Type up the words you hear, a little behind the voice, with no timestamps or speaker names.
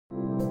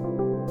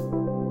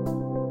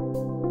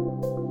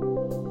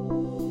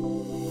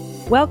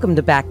Welcome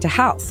to Back to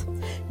Health,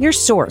 your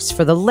source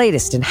for the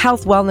latest in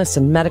health, wellness,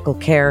 and medical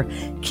care,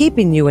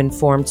 keeping you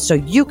informed so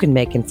you can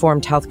make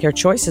informed healthcare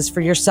choices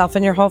for yourself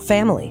and your whole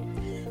family.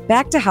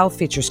 Back to Health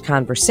features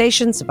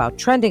conversations about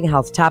trending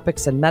health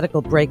topics and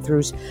medical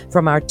breakthroughs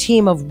from our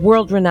team of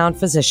world-renowned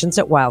physicians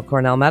at Weill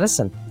Cornell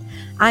Medicine.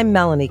 I'm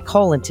Melanie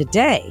Cole, and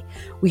today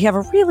we have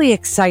a really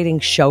exciting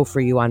show for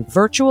you on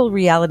virtual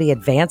reality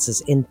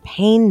advances in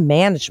pain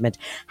management,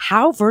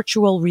 how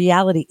virtual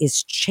reality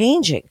is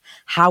changing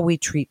how we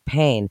treat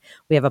pain.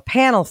 We have a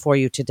panel for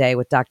you today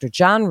with Dr.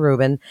 John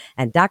Rubin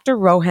and Dr.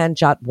 Rohan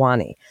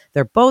Jotwani.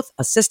 They're both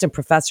assistant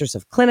professors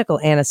of clinical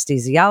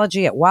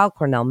anesthesiology at Weill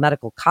Cornell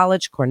Medical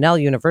College, Cornell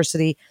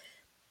University.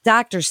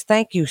 Doctors,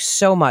 thank you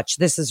so much.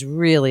 This is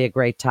really a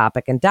great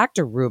topic. And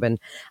Dr. Rubin,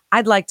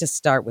 I'd like to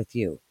start with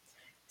you.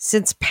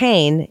 Since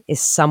pain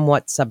is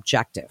somewhat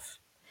subjective,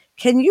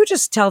 can you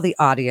just tell the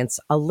audience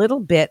a little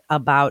bit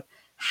about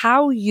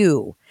how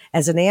you,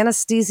 as an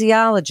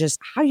anesthesiologist,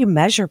 how you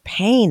measure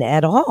pain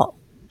at all?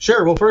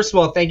 Sure. Well, first of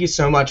all, thank you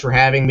so much for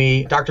having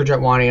me. Dr.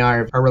 Jotwani and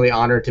I are really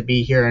honored to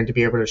be here and to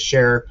be able to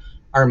share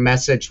our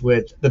message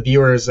with the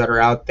viewers that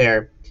are out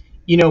there.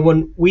 You know,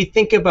 when we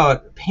think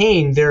about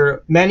pain, there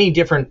are many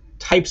different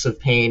types of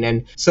pain.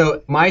 And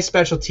so my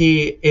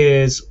specialty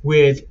is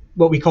with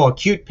what we call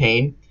acute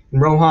pain,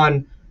 and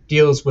Rohan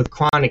deals with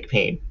chronic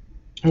pain.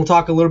 We'll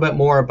talk a little bit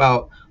more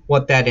about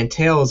what that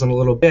entails in a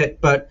little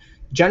bit, but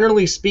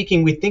generally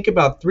speaking, we think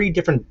about three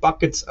different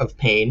buckets of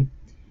pain,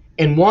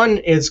 and one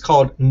is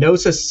called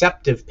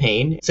nociceptive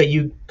pain. So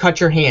you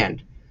cut your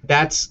hand.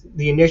 That's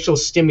the initial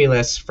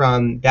stimulus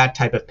from that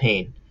type of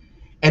pain.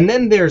 And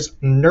then there's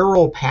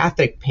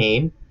neuropathic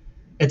pain.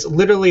 It's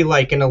literally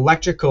like an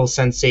electrical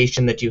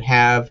sensation that you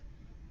have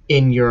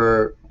in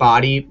your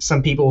body.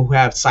 Some people who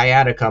have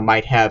sciatica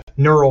might have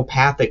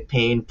neuropathic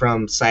pain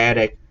from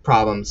sciatic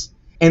problems.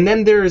 And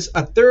then there's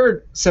a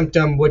third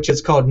symptom, which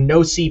is called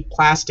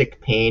nociplastic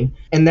pain.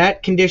 And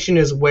that condition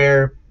is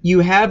where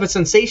you have a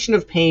sensation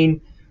of pain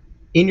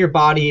in your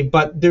body,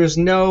 but there's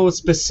no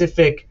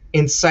specific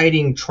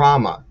inciting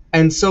trauma.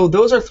 And so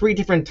those are three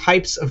different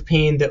types of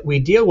pain that we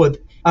deal with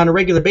on a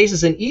regular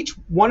basis. And each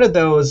one of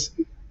those,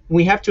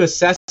 we have to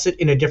assess it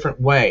in a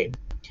different way.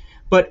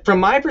 But from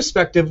my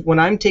perspective, when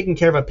I'm taking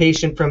care of a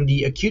patient from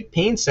the acute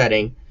pain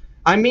setting,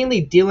 I'm mainly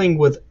dealing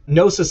with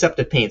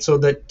nociceptive pain. So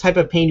the type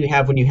of pain you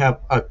have when you have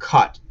a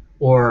cut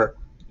or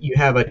you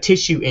have a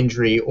tissue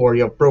injury or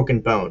you have broken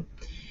bone.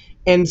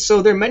 And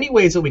so there are many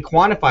ways that we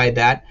quantify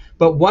that,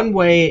 but one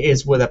way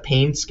is with a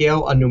pain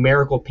scale, a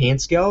numerical pain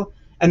scale.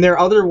 And there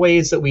are other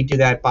ways that we do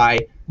that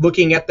by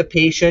looking at the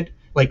patient,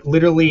 like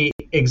literally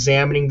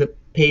examining the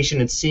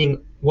patient and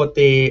seeing what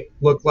they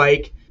look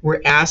like. We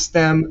ask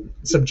them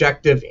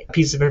subjective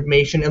piece of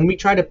information, and we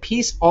try to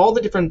piece all the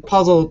different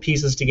puzzle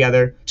pieces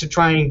together to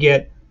try and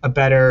get a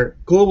better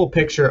global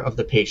picture of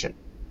the patient.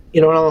 You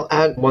know, and I'll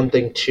add one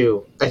thing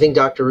too. I think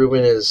Dr.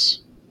 Rubin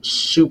is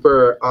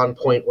super on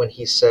point when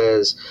he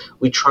says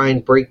we try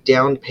and break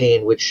down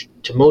pain, which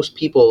to most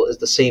people is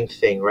the same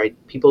thing, right?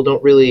 People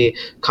don't really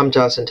come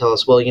to us and tell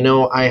us, well, you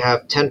know, I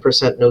have 10%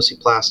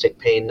 nociplastic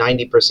pain,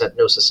 90%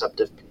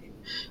 nociceptive pain.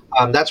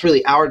 That's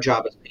really our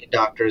job as pain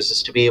doctors,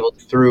 is to be able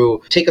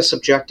to take a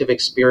subjective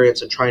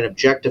experience and try and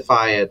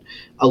objectify it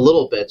a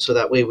little bit so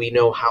that way we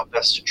know how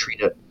best to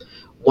treat it.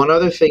 One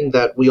other thing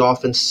that we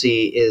often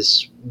see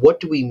is, what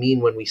do we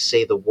mean when we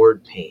say the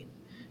word pain?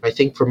 I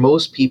think for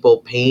most people,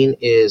 pain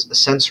is a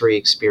sensory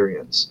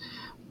experience.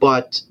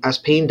 But as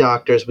pain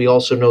doctors, we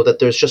also know that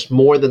there's just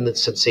more than the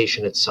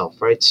sensation itself,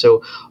 right?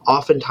 So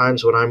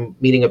oftentimes when I'm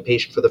meeting a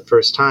patient for the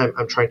first time,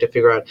 I'm trying to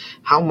figure out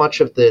how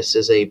much of this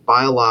is a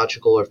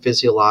biological or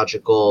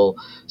physiological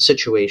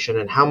situation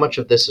and how much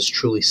of this is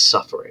truly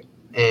suffering.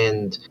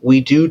 And we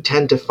do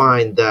tend to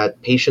find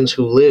that patients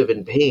who live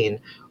in pain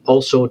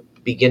also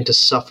begin to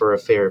suffer a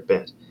fair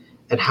bit.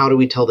 And how do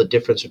we tell the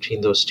difference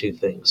between those two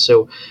things?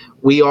 So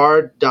we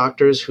are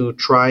doctors who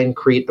try and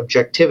create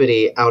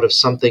objectivity out of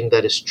something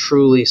that is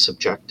truly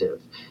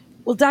subjective.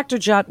 Well, Dr.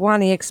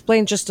 Jotwani,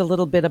 explain just a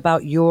little bit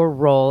about your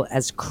role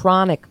as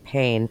chronic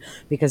pain,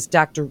 because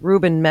Dr.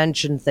 Rubin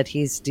mentioned that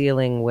he's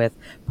dealing with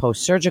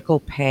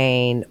post-surgical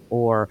pain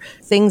or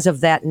things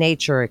of that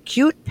nature,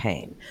 acute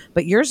pain,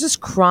 but yours is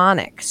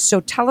chronic. So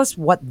tell us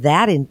what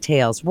that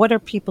entails. What are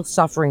people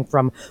suffering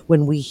from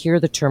when we hear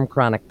the term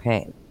chronic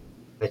pain?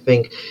 I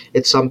think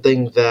it's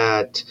something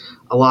that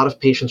a lot of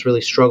patients really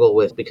struggle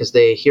with because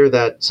they hear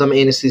that some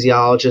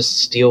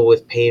anesthesiologists deal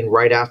with pain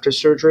right after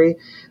surgery.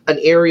 An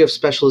area of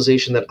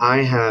specialization that I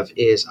have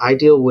is I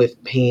deal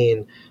with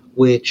pain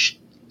which,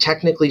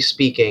 technically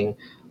speaking,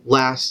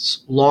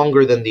 lasts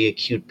longer than the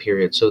acute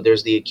period. So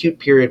there's the acute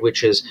period,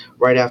 which is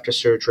right after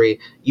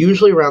surgery,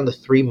 usually around the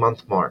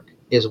 3-month mark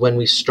is when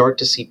we start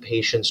to see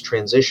patients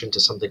transition to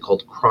something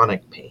called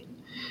chronic pain.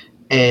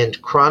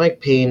 And chronic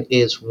pain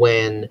is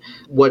when,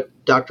 what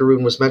Dr.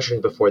 Rubin was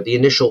mentioning before, the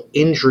initial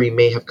injury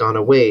may have gone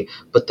away,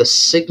 but the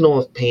signal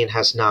of pain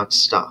has not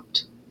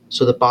stopped.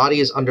 So the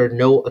body is under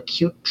no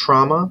acute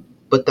trauma,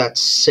 but that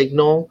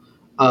signal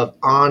of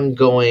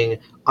ongoing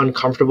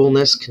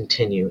uncomfortableness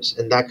continues.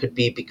 And that could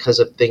be because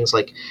of things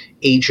like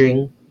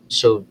aging.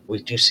 So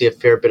we do see a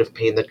fair bit of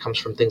pain that comes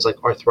from things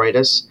like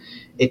arthritis.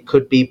 It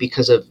could be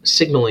because of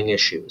signaling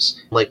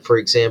issues, like, for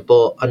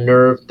example, a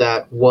nerve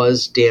that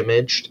was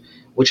damaged,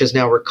 which has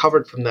now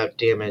recovered from that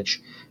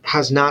damage,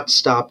 has not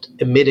stopped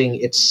emitting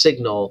its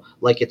signal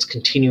like it's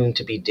continuing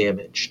to be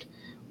damaged.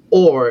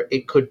 Or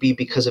it could be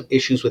because of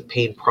issues with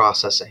pain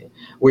processing,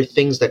 where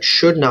things that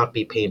should not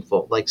be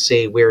painful, like,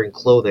 say, wearing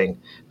clothing,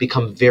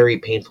 become very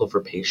painful for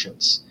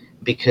patients.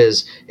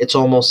 Because it's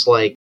almost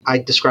like, I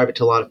describe it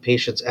to a lot of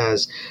patients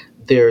as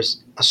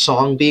there's a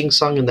song being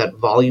sung and that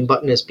volume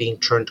button is being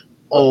turned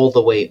all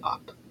the way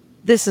up.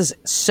 This is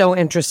so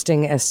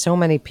interesting, as so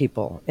many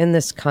people in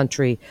this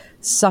country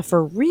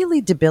suffer really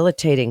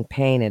debilitating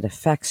pain. It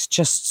affects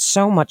just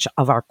so much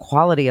of our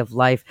quality of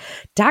life.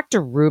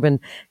 Dr. Rubin,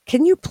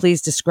 can you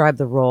please describe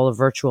the role of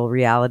virtual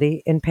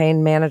reality in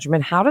pain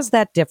management? How does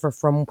that differ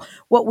from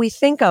what we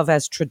think of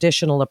as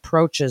traditional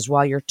approaches?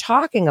 While you're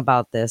talking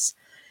about this,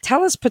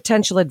 tell us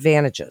potential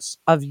advantages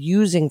of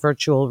using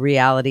virtual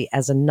reality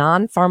as a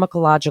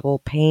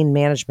non-pharmacological pain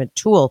management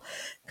tool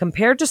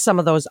compared to some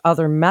of those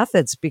other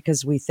methods,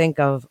 because we think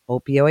of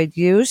opioid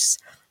use,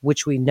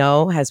 which we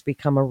know has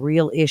become a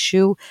real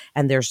issue,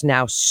 and there's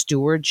now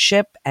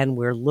stewardship, and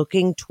we're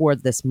looking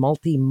toward this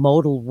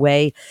multimodal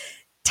way.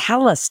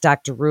 Tell us,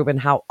 Dr. Rubin,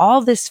 how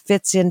all this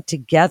fits in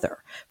together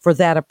for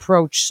that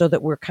approach so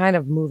that we're kind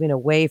of moving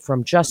away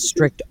from just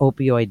strict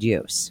opioid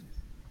use.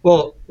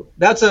 Well,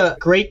 that's a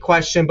great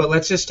question, but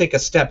let's just take a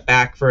step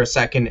back for a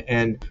second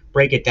and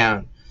break it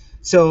down.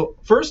 So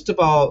first of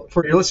all,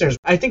 for your listeners,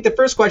 I think the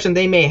first question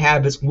they may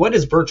have is, what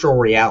is virtual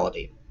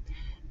reality?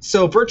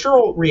 So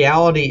virtual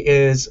reality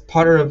is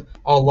part of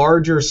a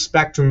larger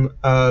spectrum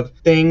of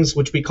things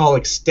which we call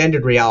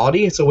extended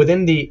reality. So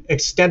within the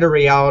extended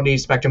reality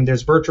spectrum,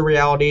 there's virtual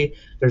reality,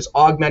 there's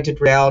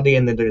augmented reality,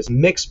 and then there's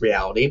mixed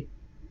reality.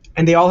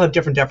 And they all have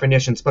different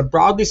definitions. But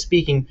broadly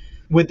speaking,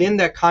 within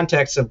that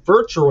context of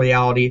virtual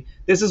reality,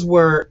 this is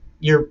where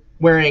you're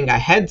wearing a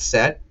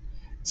headset.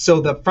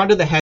 So the front of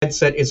the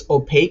headset is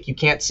opaque. You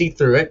can't see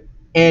through it.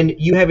 And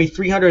you have a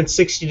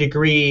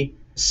 360-degree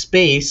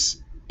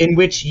space in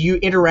which you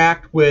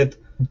interact with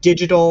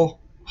digital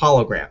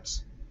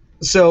holograms.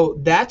 So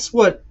that's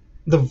what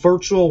the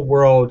virtual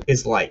world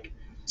is like.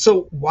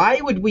 So why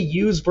would we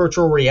use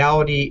virtual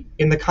reality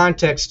in the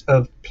context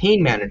of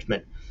pain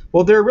management?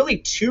 Well, there are really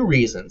two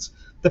reasons.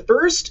 The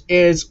first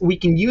is we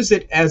can use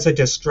it as a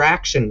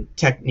distraction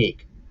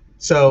technique.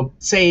 So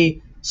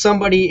say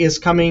somebody is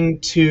coming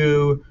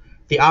to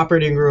the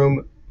operating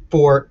room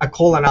for a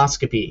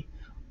colonoscopy.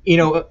 You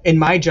know, in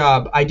my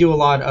job, I do a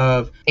lot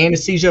of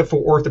anesthesia for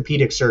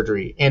orthopedic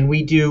surgery, and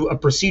we do a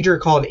procedure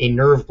called a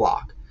nerve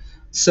block.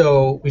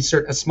 So we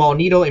insert a small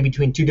needle in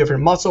between two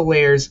different muscle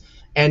layers,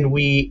 and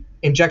we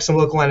inject some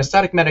local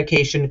anesthetic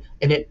medication,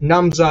 and it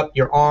numbs up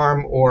your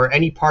arm or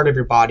any part of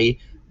your body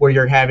where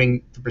you're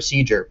having the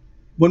procedure.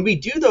 When we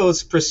do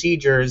those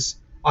procedures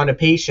on a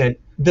patient,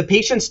 the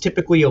patient's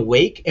typically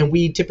awake, and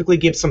we typically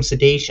give some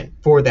sedation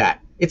for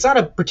that. It's not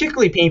a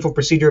particularly painful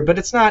procedure, but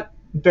it's not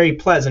very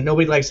pleasant.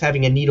 Nobody likes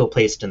having a needle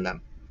placed in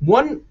them.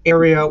 One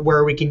area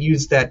where we can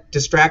use that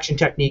distraction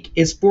technique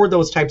is for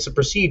those types of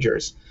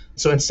procedures.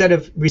 So instead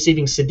of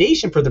receiving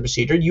sedation for the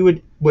procedure, you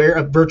would wear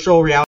a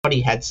virtual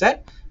reality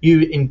headset, you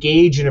would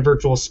engage in a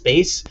virtual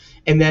space,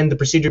 and then the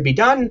procedure would be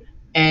done,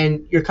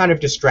 and you're kind of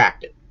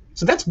distracted.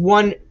 So that's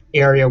one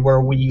area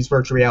where we use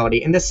virtual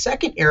reality. And the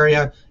second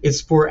area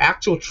is for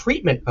actual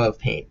treatment of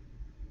pain.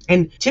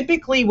 And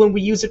typically when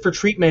we use it for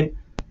treatment,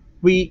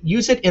 we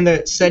use it in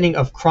the setting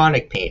of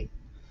chronic pain.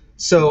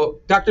 So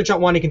Dr.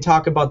 Jotwani can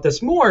talk about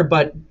this more,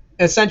 but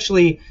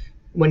essentially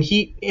when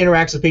he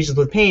interacts with patients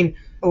with pain,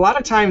 a lot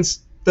of times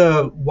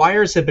the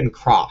wires have been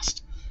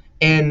crossed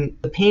and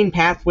the pain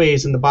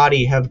pathways in the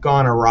body have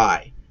gone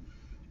awry.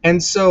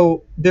 And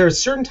so there are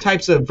certain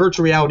types of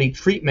virtual reality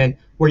treatment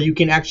where you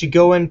can actually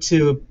go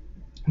into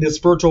this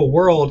virtual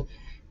world,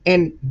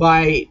 and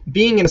by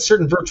being in a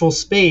certain virtual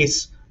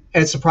space,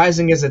 as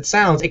surprising as it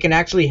sounds, it can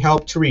actually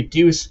help to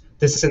reduce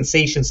the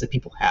sensations that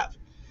people have.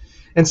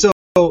 And so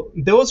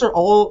those are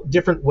all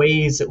different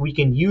ways that we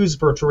can use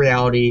virtual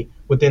reality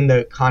within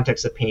the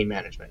context of pain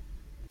management.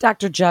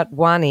 Dr.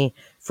 Jotwani,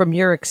 from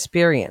your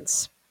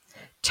experience,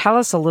 tell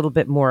us a little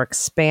bit more,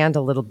 expand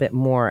a little bit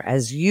more,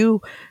 as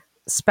you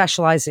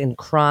specialize in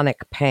chronic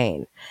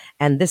pain.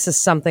 And this is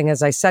something,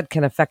 as I said,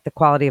 can affect the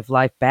quality of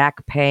life,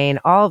 back pain.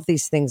 All of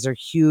these things are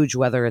huge,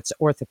 whether it's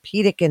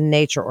orthopedic in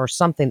nature or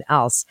something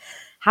else.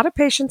 How do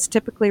patients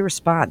typically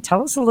respond?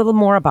 Tell us a little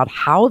more about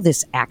how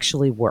this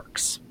actually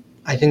works.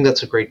 I think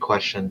that's a great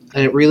question.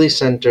 And it really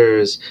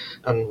centers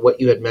on what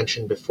you had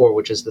mentioned before,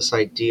 which is this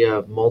idea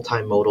of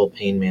multimodal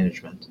pain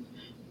management.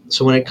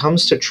 So when it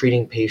comes to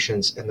treating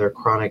patients and their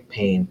chronic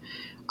pain,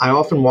 I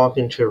often walk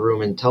into a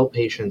room and tell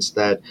patients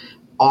that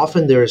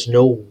often there is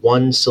no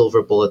one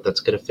silver bullet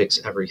that's going to fix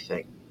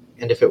everything.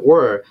 And if it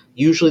were,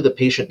 usually the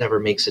patient never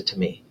makes it to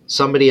me.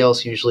 Somebody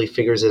else usually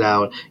figures it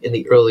out in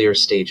the earlier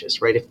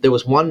stages, right? If there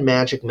was one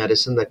magic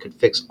medicine that could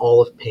fix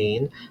all of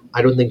pain,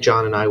 I don't think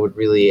John and I would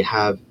really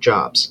have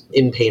jobs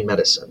in pain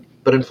medicine.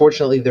 But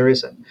unfortunately, there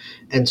isn't.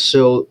 And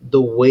so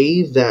the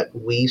way that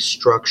we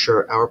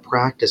structure our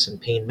practice in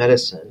pain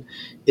medicine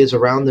is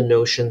around the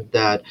notion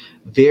that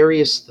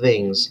various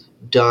things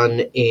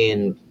done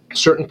in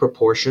certain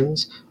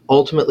proportions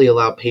ultimately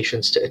allow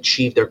patients to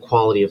achieve their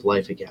quality of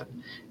life again.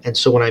 And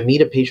so when I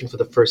meet a patient for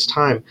the first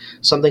time,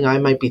 something I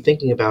might be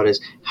thinking about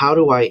is, how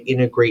do I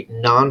integrate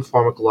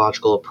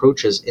non-pharmacological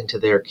approaches into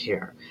their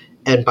care?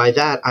 And by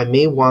that, I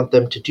may want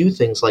them to do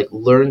things like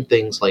learn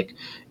things like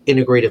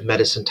integrative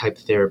medicine type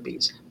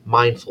therapies,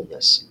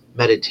 mindfulness,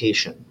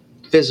 meditation,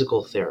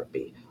 physical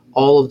therapy.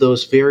 All of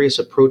those various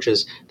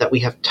approaches that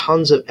we have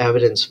tons of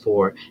evidence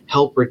for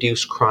help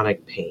reduce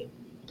chronic pain.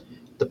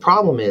 The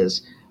problem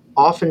is,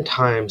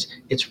 oftentimes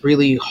it's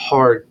really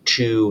hard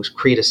to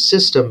create a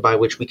system by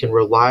which we can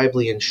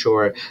reliably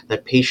ensure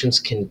that patients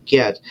can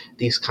get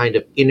these kind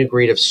of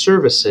integrative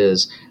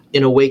services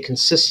in a way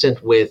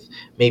consistent with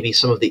maybe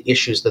some of the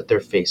issues that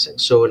they're facing.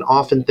 So an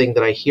often thing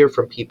that I hear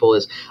from people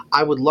is,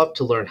 I would love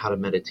to learn how to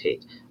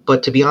meditate,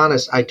 but to be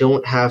honest, I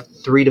don't have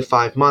 3 to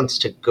 5 months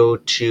to go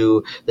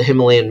to the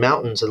Himalayan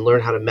mountains and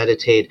learn how to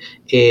meditate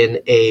in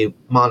a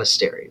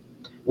monastery.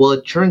 Well,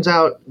 it turns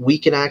out we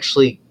can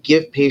actually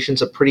give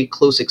patients a pretty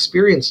close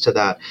experience to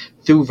that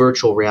through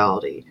virtual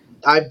reality.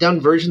 I've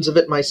done versions of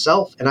it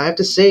myself, and I have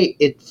to say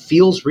it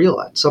feels real.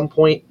 At some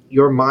point,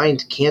 your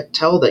mind can't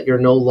tell that you're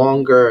no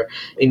longer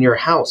in your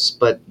house,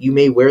 but you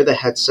may wear the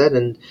headset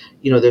and,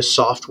 there's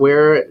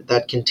software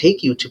that can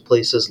take you to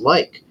places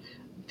like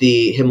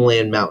the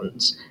Himalayan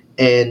mountains.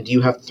 And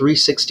you have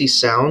 360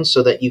 sounds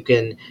so that you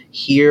can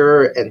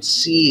hear and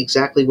see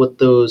exactly what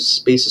those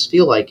spaces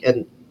feel like.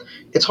 And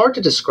it's hard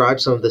to describe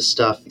some of this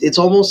stuff. It's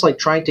almost like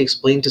trying to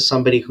explain to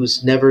somebody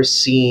who's never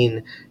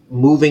seen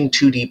moving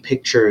 2D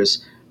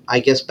pictures, I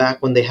guess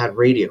back when they had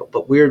radio.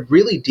 But we're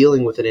really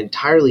dealing with an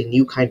entirely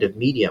new kind of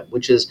medium,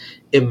 which is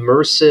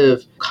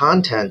immersive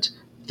content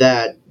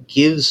that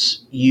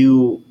gives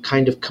you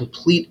kind of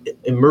complete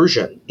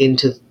immersion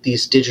into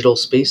these digital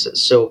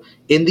spaces. So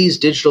in these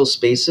digital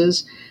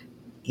spaces,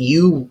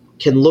 you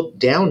can look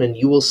down and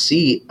you will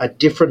see a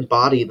different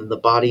body than the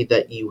body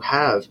that you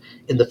have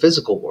in the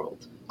physical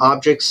world.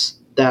 Objects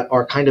that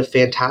are kind of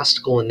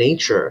fantastical in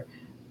nature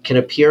can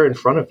appear in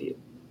front of you.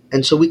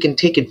 And so we can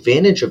take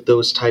advantage of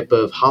those type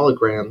of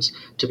holograms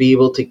to be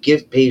able to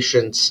give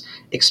patients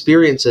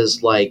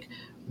experiences like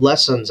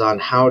lessons on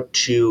how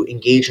to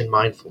engage in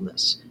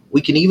mindfulness.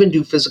 We can even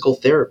do physical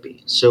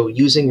therapy. So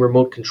using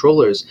remote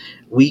controllers,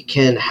 we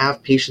can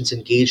have patients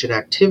engage in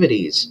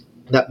activities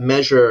that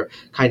measure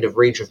kind of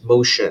range of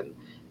motion.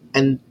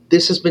 And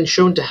this has been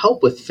shown to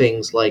help with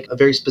things like a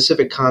very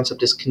specific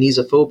concept is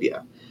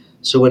kinesiophobia.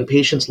 So when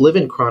patients live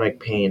in chronic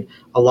pain,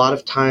 a lot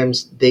of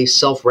times they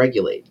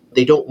self-regulate.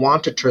 They don't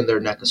want to turn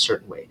their neck a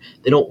certain way.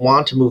 They don't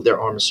want to move their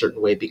arm a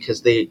certain way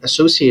because they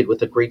associate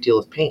with a great deal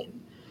of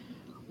pain.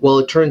 Well,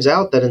 it turns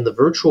out that in the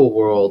virtual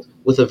world,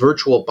 with a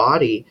virtual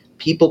body,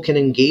 people can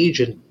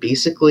engage in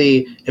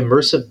basically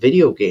immersive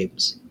video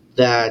games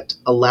that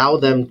allow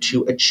them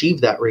to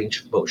achieve that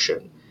range of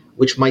motion,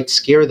 which might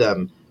scare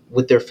them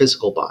with their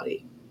physical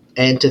body.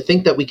 And to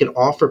think that we can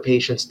offer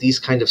patients these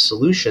kind of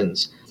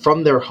solutions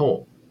from their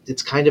home,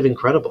 it's kind of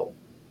incredible.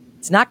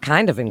 It's not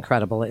kind of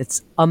incredible.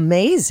 It's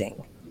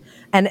amazing.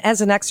 And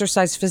as an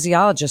exercise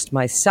physiologist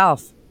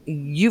myself,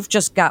 you've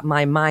just got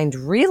my mind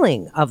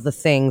reeling of the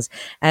things.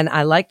 And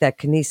I like that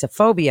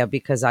kinesiophobia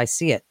because I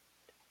see it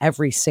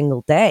every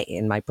single day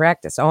in my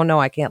practice. Oh, no,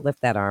 I can't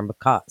lift that arm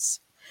because.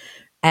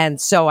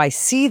 And so I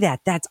see that.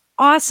 That's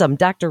awesome.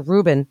 Dr.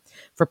 Rubin,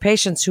 for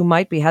patients who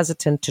might be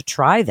hesitant to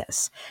try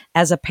this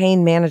as a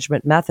pain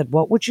management method,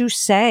 what would you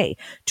say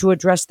to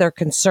address their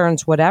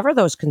concerns, whatever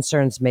those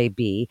concerns may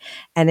be,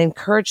 and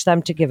encourage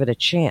them to give it a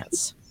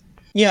chance?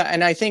 Yeah,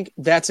 and I think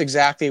that's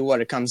exactly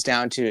what it comes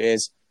down to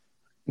is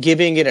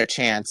giving it a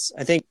chance.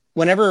 I think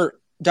whenever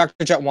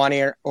Dr.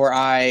 Jotwani or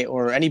I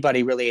or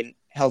anybody really in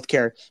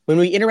healthcare, when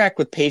we interact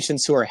with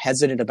patients who are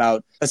hesitant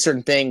about a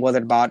certain thing, whether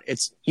about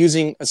it's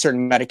using a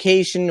certain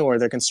medication or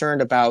they're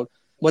concerned about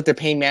what their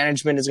pain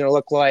management is going to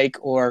look like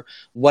or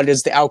what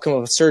is the outcome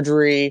of a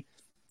surgery,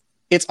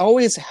 it's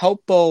always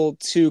helpful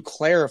to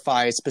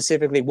clarify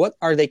specifically what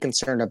are they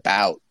concerned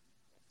about.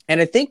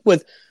 And I think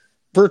with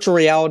virtual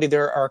reality,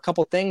 there are a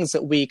couple things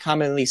that we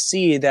commonly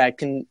see that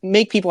can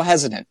make people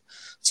hesitant.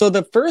 So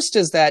the first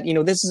is that,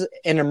 this is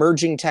an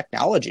emerging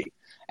technology.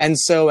 And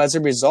so as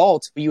a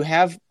result, you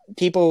have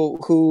people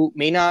who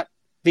may not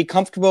be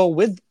comfortable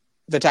with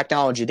the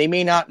technology. They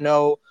may not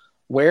know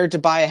where to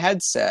buy a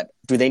headset.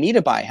 Do they need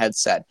to buy a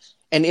headset?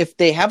 And if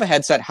they have a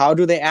headset, how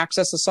do they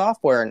access the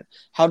software and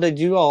how do they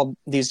do all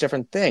these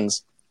different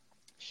things?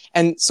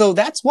 And so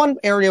that's one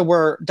area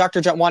where Dr.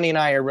 Jotwani and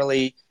I are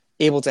really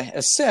able to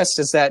assist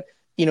is that,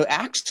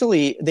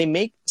 actually they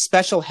make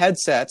special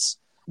headsets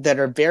that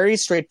are very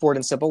straightforward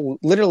and simple.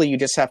 Literally, you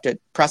just have to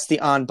press the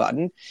on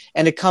button,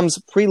 and it comes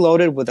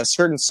preloaded with a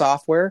certain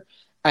software.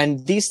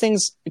 And these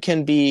things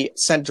can be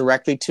sent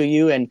directly to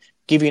you and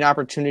give you an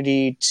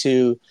opportunity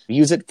to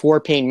use it for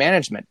pain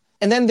management.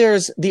 And then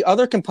there's the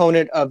other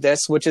component of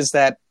this, which is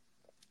that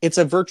it's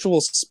a virtual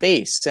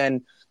space.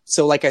 And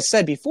so, like I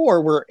said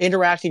before, we're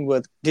interacting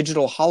with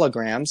digital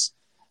holograms.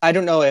 I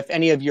don't know if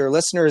any of your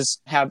listeners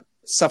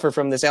suffer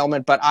from this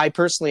ailment, but I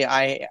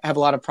have a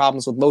lot of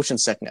problems with motion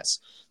sickness.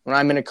 When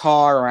I'm in a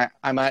car or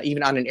I'm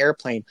even on an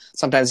airplane,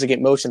 sometimes I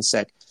get motion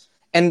sick.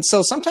 And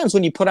so sometimes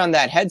when you put on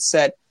that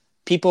headset,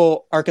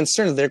 people are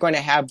concerned that they're going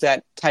to have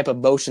that type of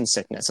motion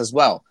sickness as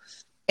well.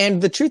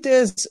 And the truth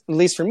is, at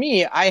least for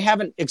me, I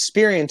haven't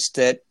experienced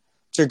it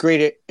to a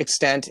great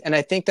extent. And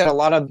I think that a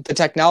lot of the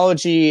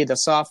technology, the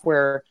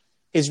software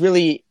is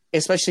really,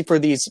 especially for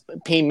these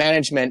pain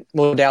management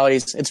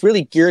modalities, it's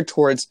really geared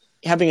towards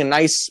having a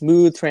nice,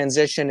 smooth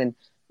transition and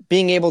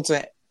being able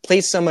to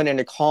place someone in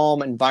a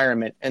calm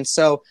environment. And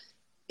so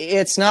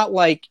it's not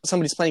like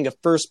somebody's playing a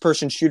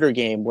first-person shooter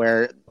game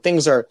where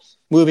things are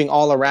moving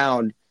all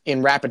around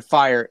in rapid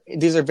fire.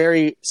 These are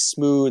very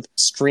smooth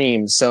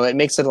streams, so it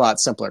makes it a lot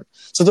simpler.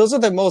 So those are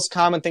the most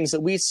common things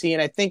that we see.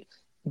 And I think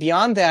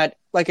beyond that,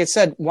 like I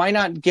said, why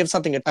not give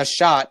something a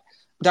shot?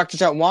 Dr.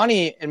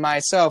 Jotwani and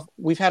myself,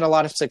 we've had a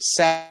lot of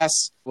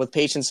success with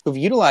patients who've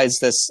utilized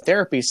this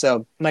therapy,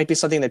 so it might be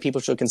something that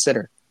people should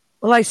consider.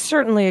 Well, I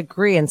certainly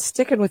agree. And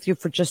sticking with you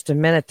for just a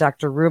minute,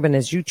 Dr. Rubin,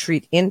 as you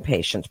treat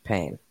inpatient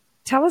pain,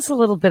 tell us a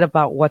little bit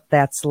about what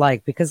that's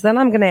like, because then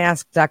I'm going to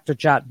ask Dr.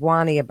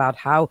 Jotwani about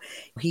how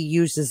he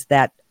uses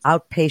that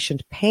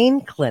outpatient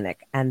pain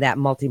clinic and that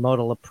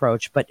multimodal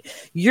approach. But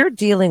you're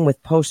dealing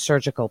with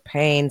post-surgical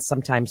pain,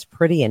 sometimes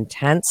pretty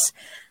intense.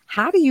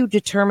 How do you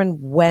determine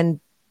when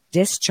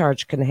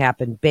discharge can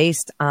happen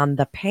based on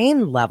the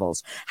pain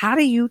levels? How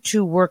do you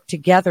two work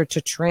together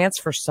to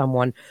transfer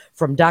someone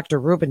from Dr.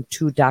 Rubin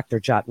to Dr.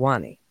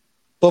 Jotwani?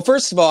 Well,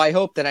 first of all, I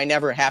hope that I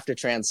never have to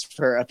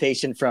transfer a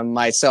patient from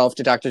myself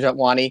to Dr.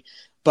 Jotwani,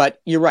 but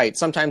you're right.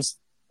 Sometimes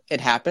it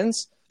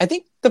happens. I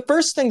think the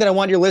first thing that I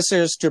want your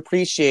listeners to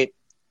appreciate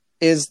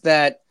is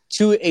that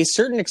to a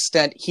certain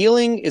extent,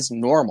 healing is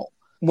normal.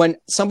 When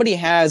somebody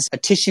has a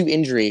tissue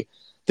injury,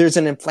 there's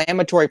an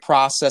inflammatory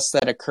process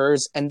that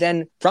occurs. And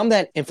then from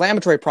that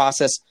inflammatory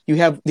process, you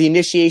have the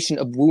initiation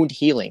of wound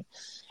healing.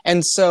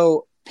 And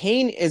so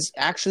pain is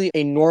actually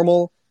a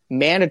normal,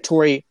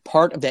 mandatory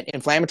part of that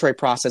inflammatory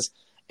process.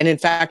 And in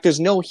fact, there's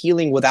no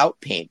healing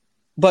without pain.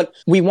 But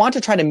we want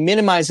to try to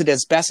minimize it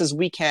as best as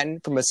we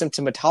can from a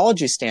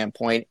symptomatology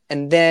standpoint.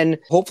 And then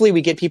hopefully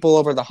we get people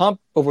over the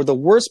hump, over the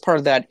worst part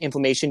of that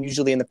inflammation,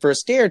 usually in the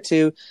first day or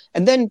two.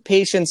 And then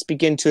patients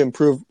begin to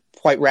improve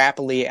quite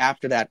rapidly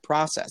after that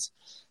process.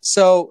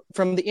 So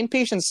from the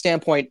inpatient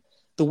standpoint,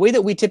 the way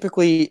that we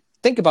typically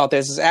think about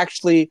this is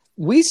actually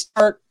we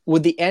start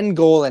with the end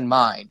goal in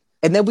mind.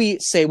 And then we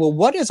say, well,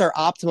 what is our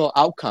optimal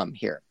outcome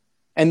here?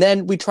 And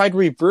then we try to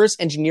reverse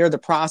engineer the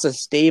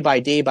process day by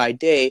day by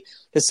day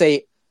to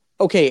say,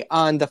 okay,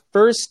 on the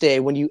first day,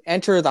 when you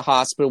enter the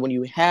hospital, when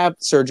you have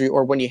surgery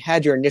or when you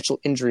had your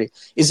initial injury,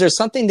 is there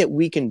something that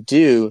we can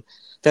do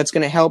that's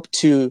going to help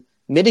to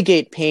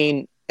mitigate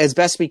pain as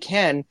best we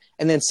can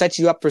and then set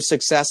you up for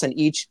success on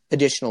each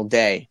additional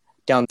day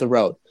down the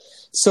road?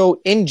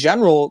 So in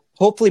general,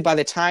 hopefully by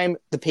the time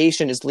the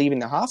patient is leaving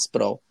the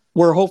hospital,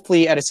 we're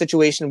hopefully at a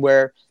situation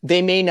where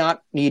they may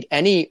not need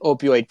any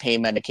opioid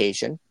pain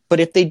medication. But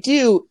if they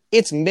do,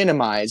 it's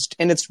minimized.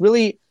 And it's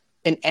really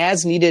an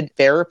as-needed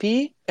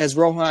therapy, as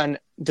Rohan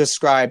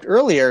described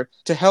earlier,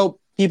 to help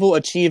people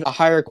achieve a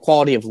higher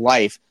quality of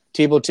life, to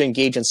be able to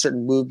engage in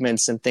certain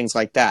movements and things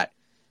like that.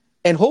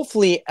 And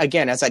hopefully,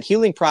 again, as that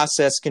healing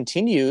process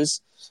continues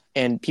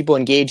and people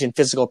engage in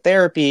physical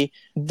therapy,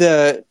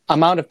 the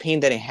amount of pain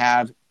that they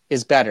have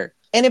is better.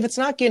 And if it's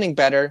not getting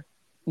better,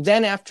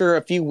 then after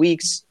a few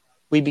weeks,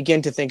 we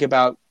begin to think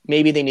about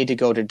maybe they need to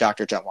go to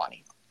Dr.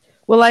 Jotwani.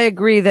 Well, I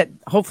agree that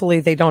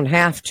hopefully they don't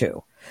have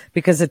to,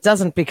 because it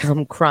doesn't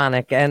become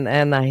chronic.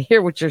 And I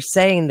hear what you're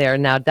saying there.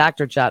 Now,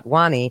 Dr.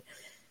 Jotwani,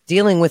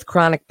 dealing with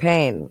chronic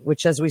pain,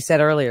 which, as we said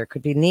earlier,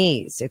 could be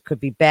knees, it could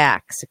be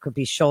backs, it could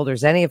be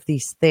shoulders, any of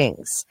these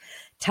things.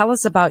 Tell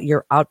us about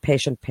your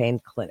outpatient pain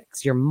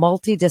clinics, your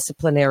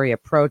multidisciplinary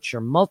approach,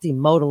 your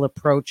multimodal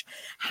approach.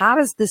 How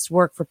does this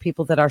work for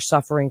people that are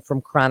suffering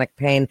from chronic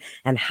pain?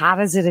 And how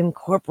does it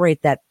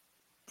incorporate that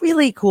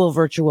really cool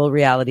virtual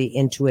reality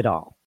into it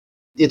all?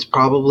 It's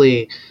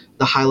probably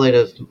the highlight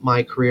of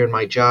my career and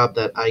my job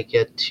that I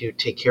get to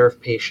take care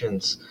of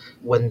patients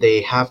when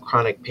they have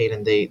chronic pain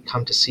and they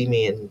come to see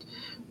me, and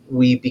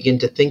we begin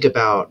to think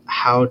about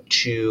how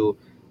to,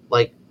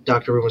 like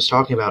Dr. Rubin was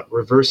talking about,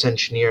 reverse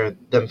engineer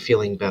them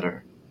feeling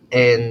better.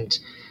 And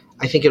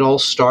I think it all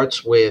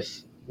starts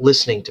with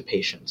listening to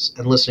patients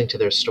and listening to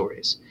their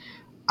stories.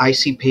 I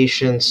see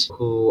patients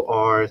who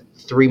are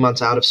 3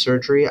 months out of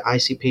surgery. I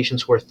see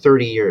patients who are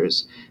 30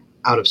 years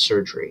out of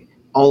surgery,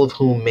 all of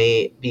whom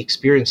may be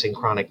experiencing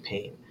chronic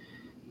pain.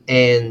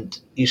 And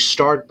you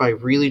start by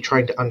really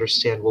trying to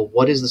understand, well,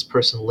 what is this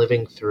person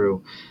living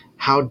through?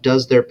 how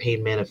does their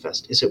pain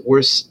manifest? Is it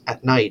worse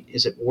at night?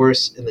 Is it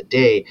worse in the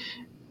day?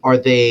 Are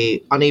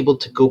they unable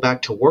to go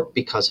back to work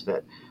because of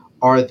it?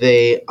 Are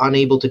they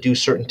unable to do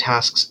certain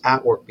tasks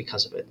at work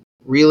because of it?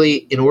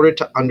 Really, in order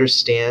to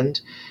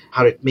understand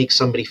how to make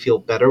somebody feel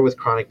better with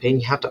chronic pain,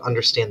 you have to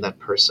understand that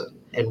person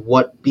and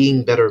what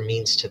being better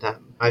means to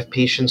them. I have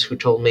patients who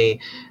told me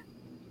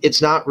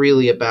it's not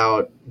really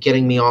about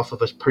getting me off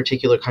of a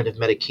particular kind of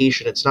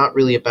medication. It's not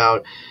really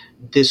about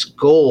this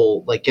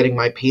goal, like getting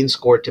my pain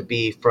score to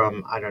be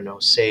from, I don't know,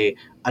 say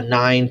a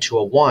 9 to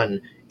a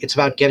 1. It's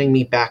about getting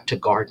me back to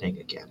gardening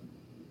again.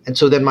 And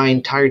so then my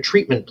entire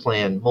treatment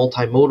plan,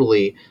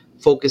 multimodally,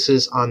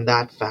 focuses on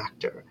that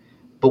factor.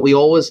 But we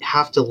always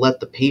have to let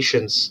the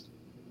patients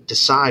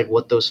decide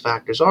what those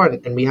factors are,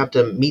 and we have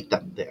to meet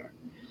them there.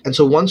 And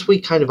so once we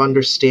kind of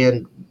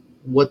understand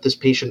what this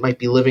patient might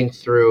be living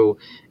through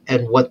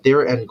and what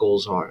their end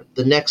goals are,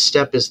 the next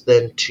step is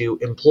then to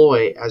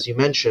employ, as you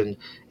mentioned,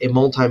 a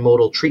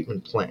multimodal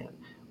treatment plan,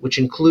 which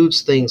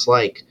includes things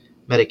like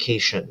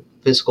medication,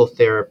 physical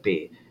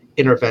therapy,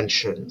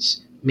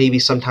 interventions, maybe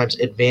sometimes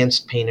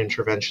advanced pain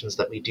interventions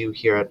that we do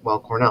here at Weill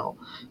Cornell,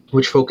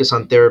 which focus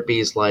on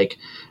therapies like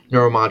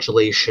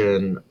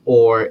neuromodulation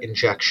or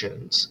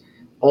injections,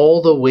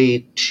 all the way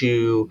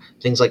to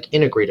things like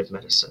integrative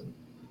medicine.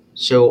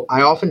 So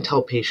I often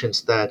tell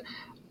patients that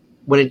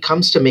when it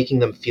comes to making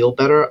them feel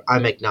better,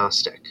 I'm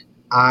agnostic.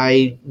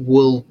 I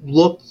will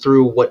look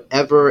through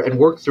whatever and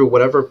work through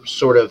whatever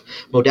sort of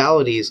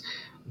modalities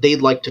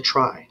they'd like to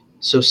try.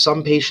 So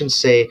some patients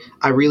say,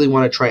 I really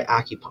want to try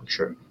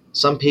acupuncture.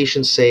 Some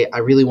patients say, I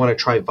really want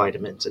to try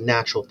vitamins and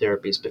natural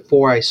therapies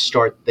before I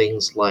start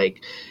things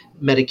like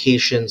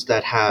medications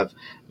that have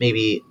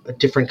maybe a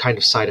different kind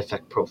of side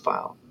effect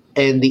profile.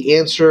 And the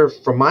answer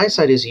from my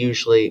side is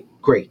usually,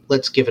 great,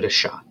 let's give it a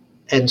shot.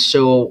 And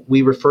so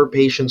we refer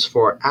patients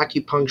for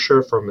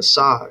acupuncture, for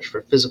massage,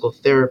 for physical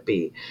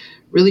therapy,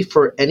 really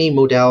for any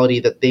modality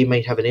that they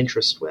might have an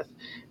interest with.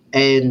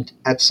 And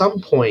at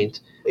some point,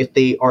 if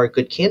they are a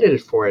good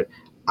candidate for it,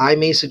 I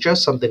may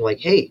suggest something like,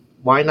 hey,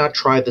 why not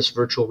try this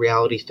virtual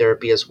reality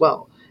therapy as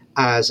well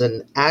as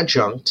an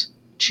adjunct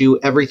to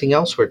everything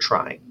else we're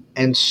trying?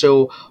 And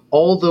so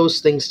all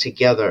those things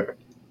together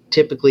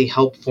typically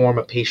help form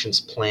a patient's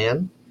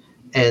plan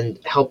and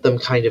help them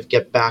kind of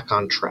get back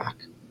on track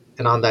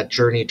and on that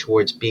journey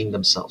towards being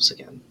themselves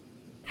again.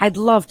 I'd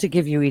love to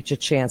give you each a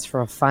chance for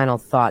a final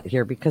thought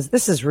here, because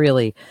this is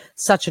really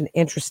such an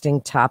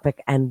interesting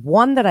topic and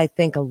one that I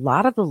think a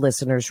lot of the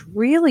listeners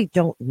really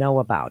don't know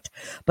about,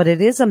 but it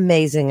is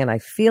amazing, and I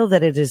feel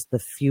that it is the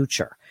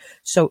future.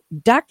 So,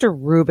 Dr.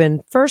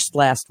 Rubin, first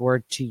last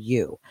word to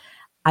you.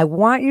 I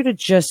want you to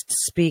just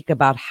speak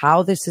about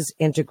how this is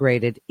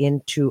integrated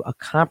into a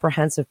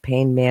comprehensive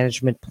pain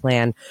management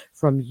plan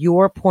from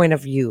your point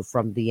of view,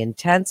 from the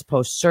intense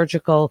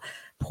post-surgical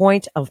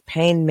point of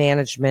pain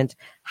management,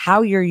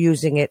 how you're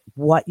using it,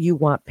 what you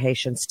want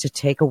patients to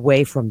take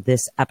away from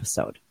this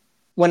episode.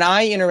 When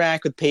I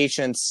interact with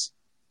patients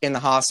in the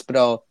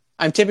hospital,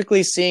 I'm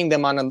typically seeing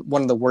them on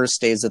one of the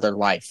worst days of their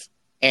life.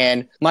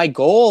 And my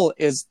goal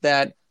is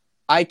that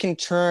I can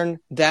turn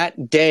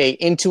that day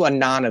into a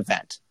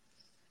non-event.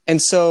 And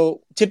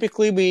so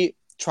typically we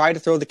try to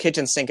throw the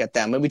kitchen sink at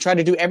them, and we try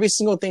to do every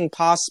single thing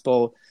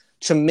possible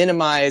to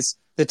minimize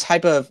the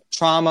type of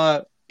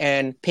trauma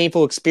and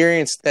painful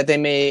experience that they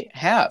may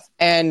have.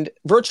 And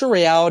virtual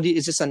reality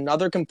is just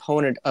another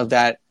component of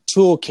that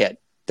toolkit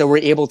that we're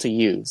able to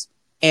use.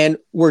 And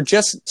we're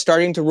just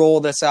starting to roll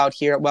this out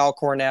here at Weill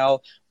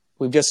Cornell.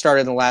 We've just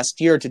started in the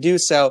last year to do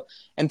so,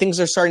 and things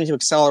are starting to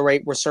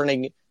accelerate. We're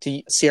starting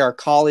to see our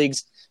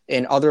colleagues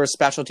in other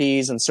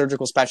specialties and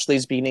surgical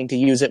specialties beginning to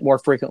use it more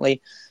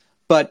frequently.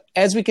 But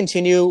as we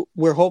continue,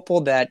 we're hopeful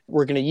that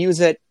we're going to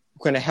use it.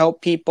 We're going to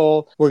help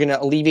people. We're going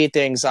to alleviate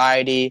the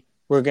anxiety.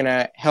 We're going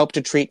to help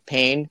to treat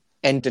pain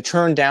and to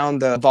turn down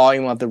the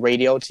volume of the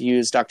radio, to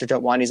use Dr.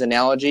 Jotwani's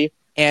analogy,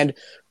 and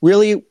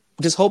really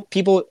just hope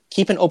people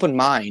keep an open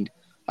mind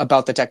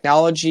about the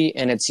technology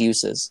and its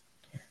uses.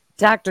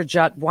 Dr.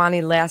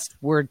 Jotwani, last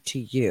word to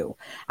you.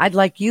 I'd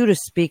like you to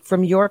speak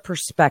from your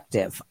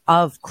perspective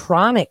of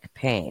chronic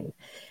pain.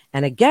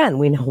 And again,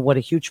 we know what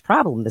a huge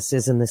problem this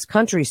is in this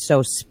country.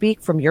 So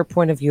speak from your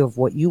point of view of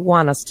what you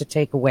want us to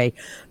take away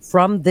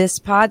from this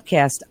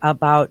podcast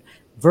about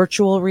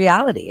virtual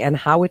reality and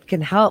how it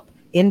can help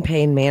in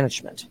pain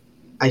management.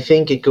 I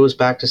think it goes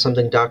back to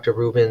something Dr.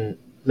 Rubin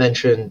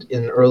mentioned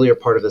in an earlier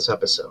part of this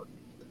episode.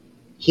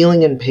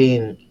 Healing and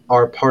pain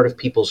are part of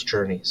people's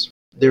journeys.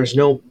 There's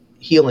no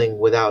healing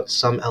without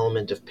some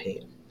element of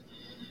pain.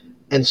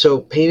 And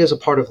so pain is a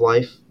part of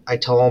life. I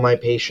tell all my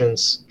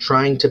patients,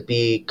 trying to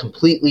be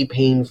completely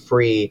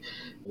pain-free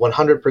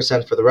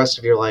 100% for the rest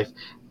of your life,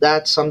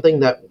 that's something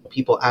that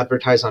people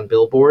advertise on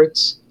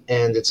billboards,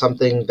 and it's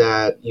something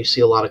that you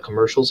see a lot of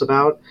commercials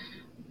about.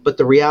 But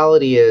the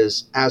reality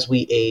is, as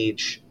we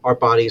age, our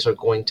bodies are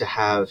going to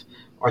have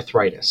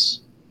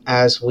arthritis.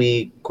 As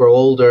we grow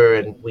older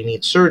and we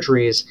need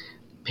surgeries,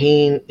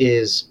 pain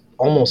is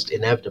almost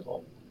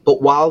inevitable.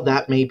 But while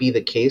that may be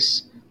the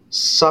case,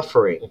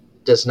 suffering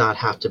does not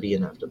have to be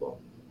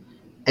inevitable.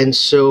 And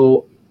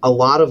so a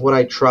lot of what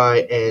I try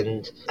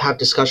and have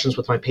discussions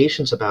with my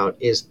patients about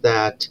is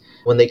that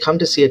when they come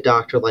to see a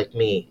doctor like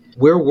me,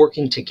 we're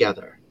working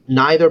together.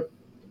 Neither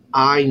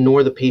I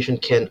nor the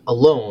patient can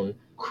alone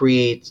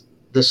create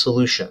the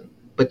solution,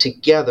 but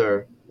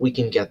together we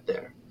can get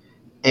there.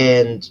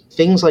 And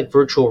things like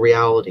virtual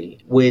reality,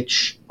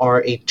 which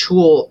are a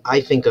tool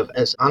I think of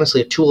as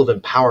honestly a tool of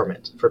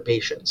empowerment for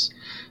patients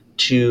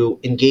to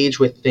engage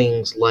with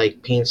things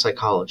like pain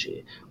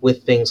psychology,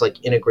 with things like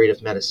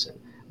integrative medicine,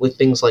 with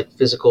things like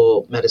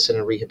physical medicine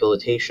and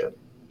rehabilitation.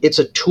 It's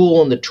a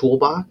tool in the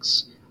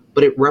toolbox,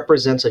 but it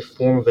represents a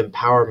form of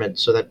empowerment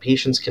so that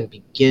patients can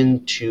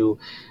begin to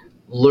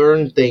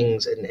learn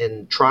things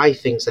and try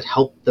things that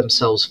help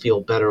themselves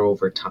feel better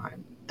over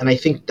time. And I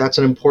think that's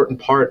an important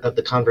part of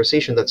the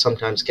conversation that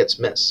sometimes gets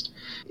missed.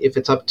 If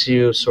it's up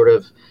to sort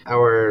of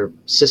our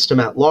system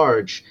at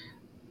large,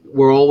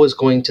 we're always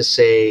going to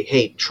say,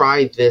 hey,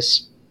 try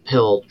this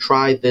pill,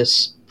 try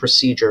this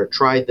procedure,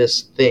 try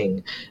this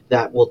thing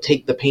that will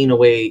take the pain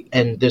away,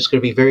 and there's going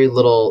to be very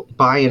little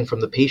buy-in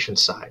from the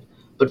patient's side.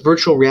 But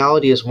virtual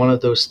reality is one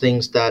of those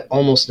things that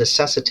almost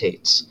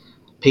necessitates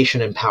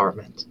patient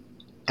empowerment.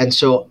 And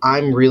so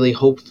I'm really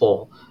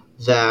hopeful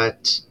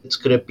that it's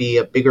going to be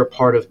a bigger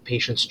part of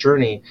patients'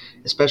 journey,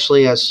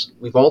 especially as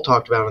we've all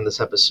talked about in this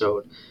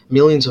episode.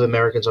 Millions of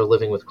Americans are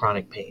living with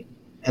chronic pain,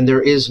 and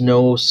there is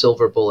no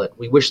silver bullet.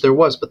 We wish there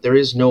was, but there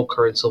is no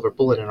current silver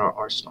bullet in our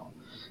arsenal.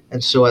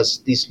 And so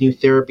as these new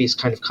therapies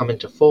kind of come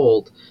into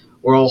fold,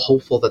 we're all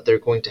hopeful that they're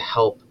going to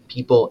help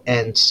people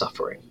end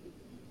suffering.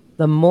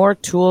 The more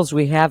tools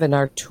we have in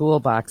our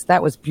toolbox.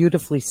 That was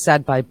beautifully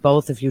said by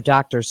both of you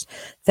doctors.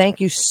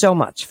 Thank you so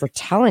much for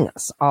telling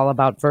us all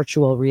about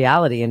virtual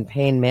reality and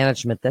pain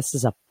management. This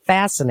is a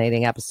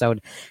fascinating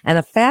episode and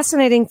a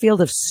fascinating field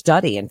of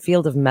study and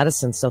field of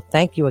medicine. So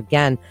thank you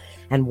again.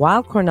 And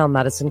Weill Cornell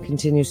Medicine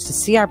continues to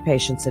see our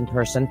patients in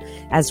person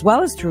as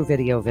well as through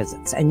video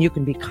visits. And you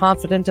can be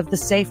confident of the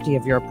safety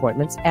of your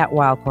appointments at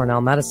Weill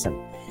Cornell Medicine.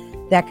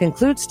 That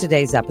concludes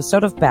today's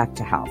episode of Back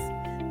to Health.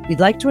 We'd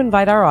like to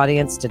invite our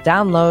audience to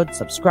download,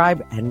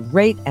 subscribe, and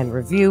rate and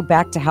review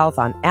Back to Health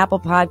on Apple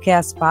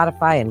Podcasts,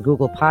 Spotify, and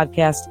Google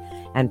Podcasts.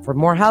 And for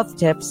more health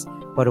tips,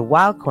 go to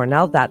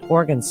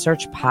weillcornell.org and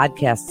search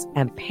podcasts.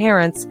 And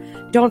parents,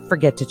 don't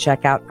forget to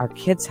check out our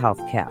Kids Health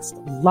Cast.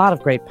 A lot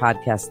of great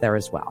podcasts there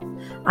as well.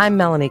 I'm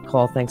Melanie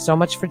Cole. Thanks so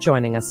much for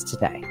joining us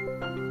today.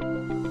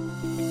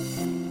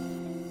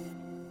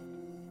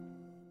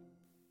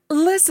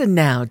 Listen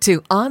now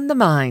to On the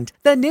Mind,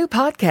 the new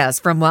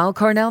podcast from Weill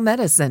Cornell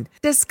Medicine,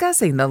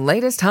 discussing the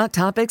latest hot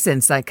topics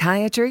in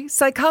psychiatry,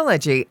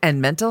 psychology,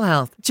 and mental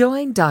health.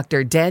 Join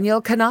Dr.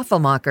 Daniel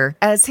Knoffelmacher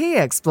as he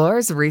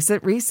explores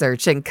recent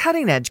research and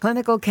cutting-edge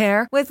clinical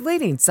care with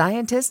leading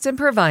scientists and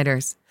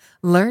providers.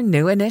 Learn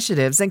new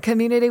initiatives in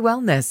community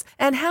wellness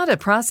and how to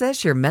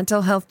process your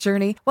mental health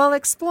journey while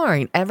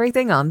exploring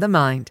everything on the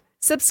mind.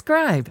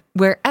 Subscribe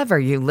wherever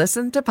you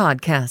listen to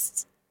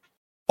podcasts.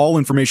 All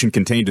information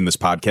contained in this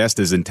podcast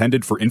is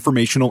intended for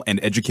informational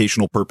and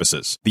educational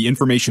purposes. The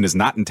information is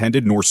not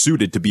intended nor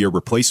suited to be a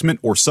replacement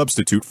or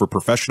substitute for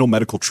professional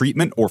medical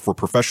treatment or for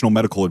professional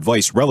medical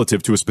advice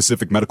relative to a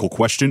specific medical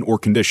question or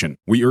condition.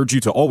 We urge you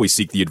to always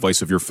seek the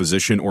advice of your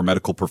physician or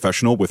medical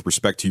professional with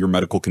respect to your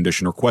medical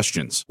condition or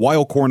questions.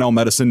 Weill Cornell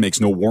Medicine makes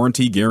no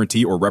warranty,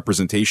 guarantee, or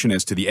representation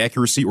as to the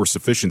accuracy or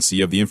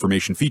sufficiency of the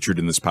information featured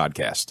in this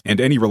podcast,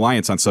 and any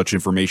reliance on such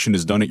information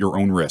is done at your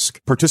own risk.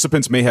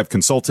 Participants may have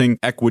consulting,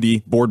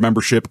 equity, board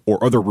membership,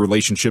 or other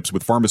relationships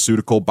with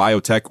pharmaceutical,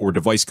 biotech, or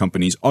device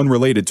companies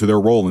unrelated to their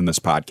role in this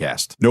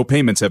podcast. No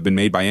payments have been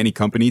made by any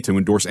company to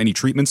endorse any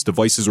treatments,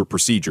 devices, or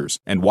procedures,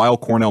 and Weill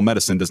Cornell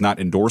Medicine does not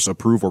endorse,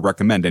 approve, or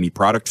recommend any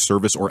product,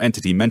 service, or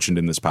entity mentioned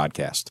in this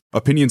podcast.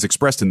 Opinions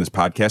expressed in this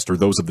podcast are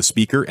those of the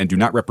speaker and do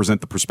not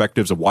represent the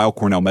perspectives of Weill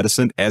Cornell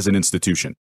Medicine as an institution.